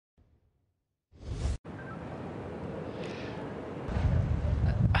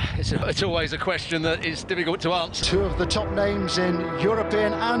It's always a question that is difficult to answer. Two of the top names in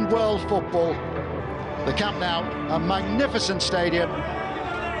European and world football. The Camp Nou, a magnificent stadium.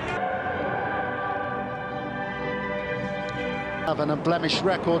 Have an unblemished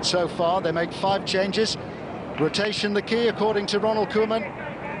record so far. They make 5 changes. Rotation the key, according to Ronald Koeman.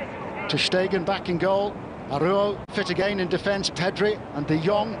 Ter Stegen back in goal. Araujo fit again in defence. Pedri and De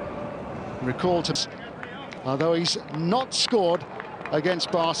Jong recalled to... Although he's not scored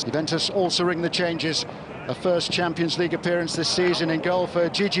against Barcelona. Juventus also ring the changes. A first Champions League appearance this season. In goal for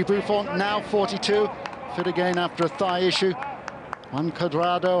Gigi Buffon, now 42. Fit again after a thigh issue. Juan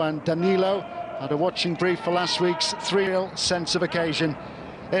Cuadrado and Danilo had a watching brief for last week's 3-0 sense of occasion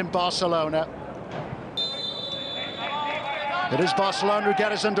in Barcelona. It is Barcelona who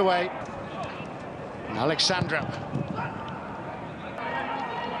get us underway. Alexandra.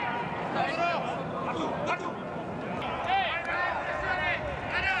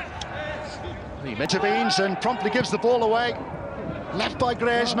 He intervenes and promptly gives the ball away. Left by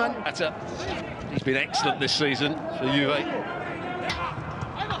Griezmann. He's been excellent this season for Juve.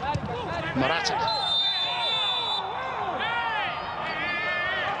 Morata.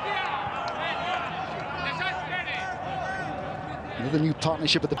 Another new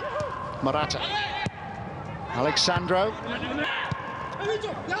partnership with the Morata. Alexandro.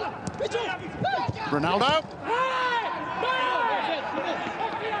 Ronaldo.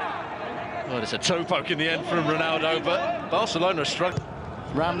 Well, it's a toe poke in the end from Ronaldo, but Barcelona struggling.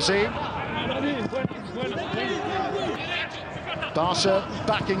 Ramsey. Barca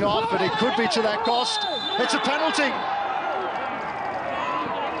backing off, but it could be to their cost. It's a penalty.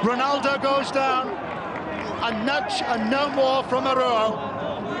 Ronaldo goes down. A nudge and no more from Araujo.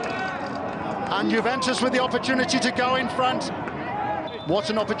 And Juventus with the opportunity to go in front. What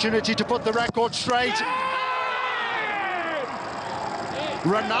an opportunity to put the record straight.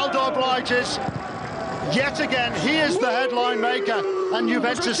 Ronaldo obliges. Yet again, he is the headline maker, and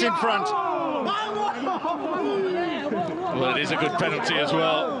Juventus in front. Well, it is a good penalty as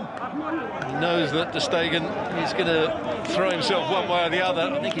well. He knows that Ter Stegen is going to throw himself one way or the other.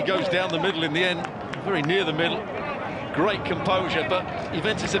 I think he goes down the middle in the end, very near the middle. Great composure, but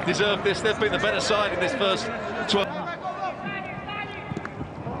Juventus have deserved this. They've been the better side in this first 12.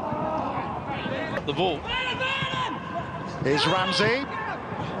 The ball. Here's Ramsey.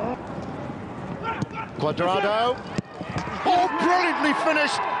 Cuadrado. Oh, brilliantly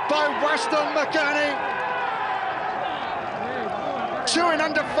finished by Weston McKennie. 2 in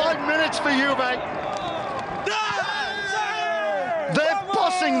under 5 minutes for Juve. They're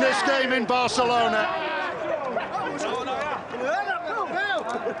bossing this game in Barcelona.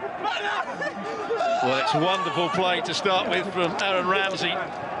 Well, it's wonderful play to start with from Aaron Ramsey.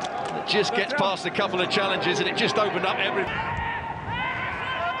 It just gets past a couple of challenges and it just opened up every...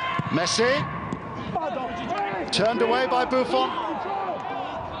 Messi. Turned away by Buffon.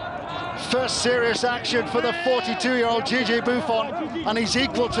 First serious action for the 42-year-old Gigi Buffon, and he's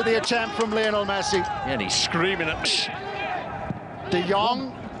equal to the attempt from Lionel Messi. Yeah, and he's screaming at... De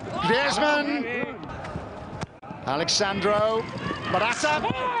Jong, Griezmann, Alexandro, Morata.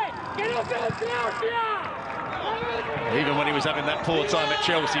 Even when he was having that poor time at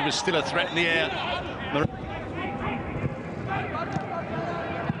Chelsea, he was still a threat in the air.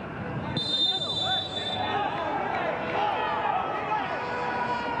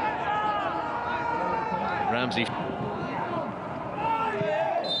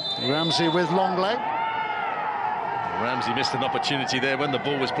 Ramsey with long leg. Ramsey missed an opportunity there when the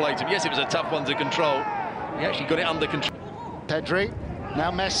ball was played to him. Yes, it was a tough one to control. He actually got it under control. Pedri,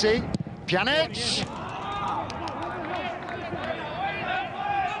 now Messi, Pjanic.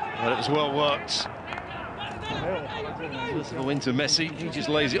 Well, it was well worked. First of all into Messi, he just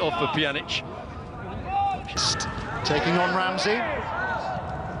lays it off for Pjanic. Just taking on Ramsey.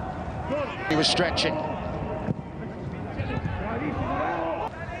 He was stretching.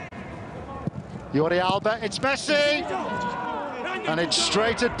 Jordi Alba, it's Messi! And it's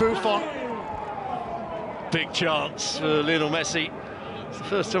straight at Buffon. Big chance for Lionel Messi. It's the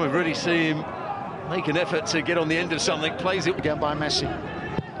first time we've really seen him make an effort to get on the end of something. Plays it again by Messi.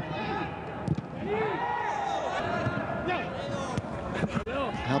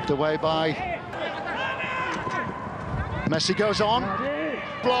 Helped away by... Messi goes on.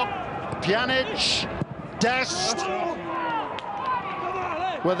 Block. Pjanic. Dest.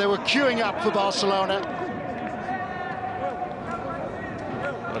 Well, they were queuing up for Barcelona.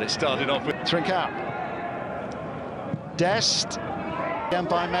 But it started off with... Trincao. Dest. Again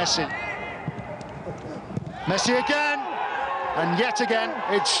by Messi. Messi again. And yet again,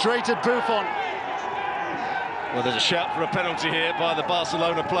 it's straight at Buffon. Well, there's a shout for a penalty here by the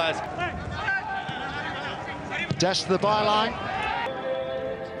Barcelona players. Dest the byline.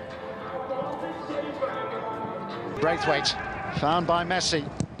 Braithwaite, found by Messi.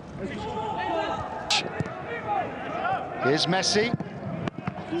 Here's Messi.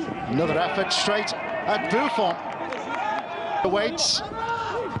 Another effort straight at Buffon. Waits.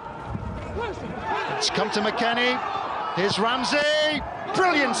 It's come to McKennie. Here's Ramsey.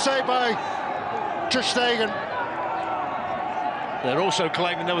 Brilliant save by Ter Stegen. They're also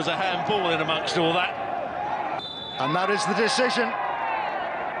claiming there was a handball in amongst all that. And that is the decision.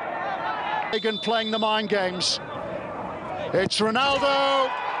 Stegen playing the mind games. It's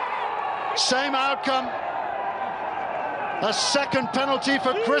Ronaldo. Same outcome. A second penalty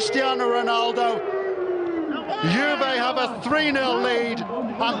for Cristiano Ronaldo. Juve have a 3-0 lead,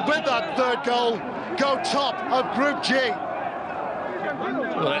 and with that third goal, go top of Group G.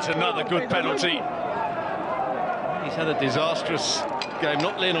 Well, that's another good penalty. He's had a disastrous game,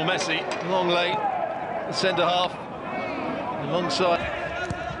 not Lionel Messi. Long late, the centre half, alongside.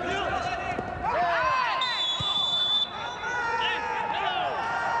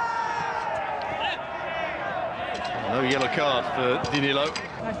 No yellow card for Danilo.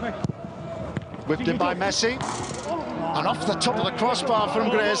 Whipped in by Messi, and off the top of the crossbar from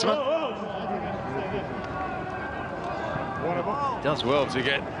Griezmann. Does well to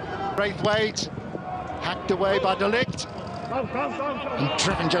get. Braithwaite, hacked away by De Ligt, and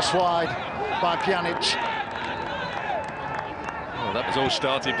driven just wide by Pjanic. Well, that was all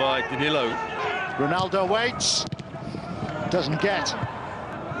started by Danilo. Ronaldo waits, doesn't get.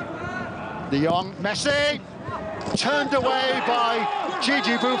 De Jong, Messi, turned away by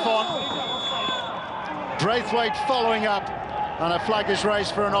Gigi Buffon. Braithwaite following up, and a flag is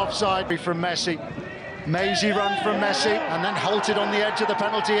raised for an offside from Messi. Mazy run from Messi, and then halted on the edge of the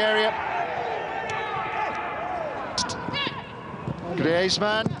penalty area.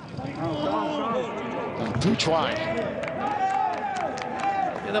 Griezmann and Puigdemont.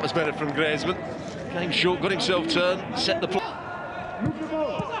 Yeah, that was better from Griezmann. Came short, got himself turned, set the play.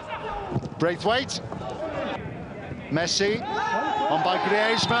 Braithwaite, Messi, on by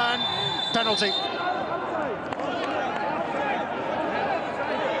Griezmann, penalty.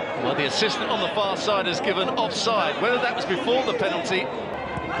 Well, the assistant on the far side has given offside. Whether that was before the penalty.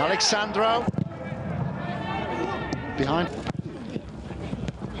 Alexandro behind.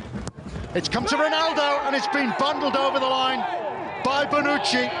 It's come to Ronaldo, and it's been bundled over the line by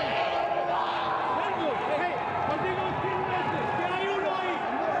Bonucci.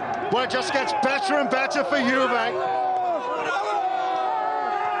 Well, it just gets better and better for Juve.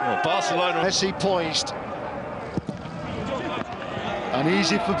 Well, Barcelona. Messi poised. And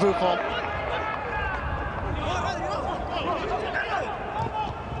easy for Buffon.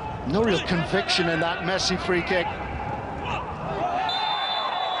 No real conviction in that Messi free kick.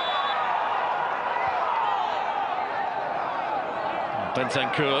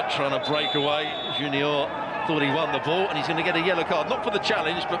 Bentancur trying to break away. Junior thought he won the ball, and he's going to get a yellow card, not for the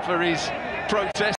challenge, but for his protest.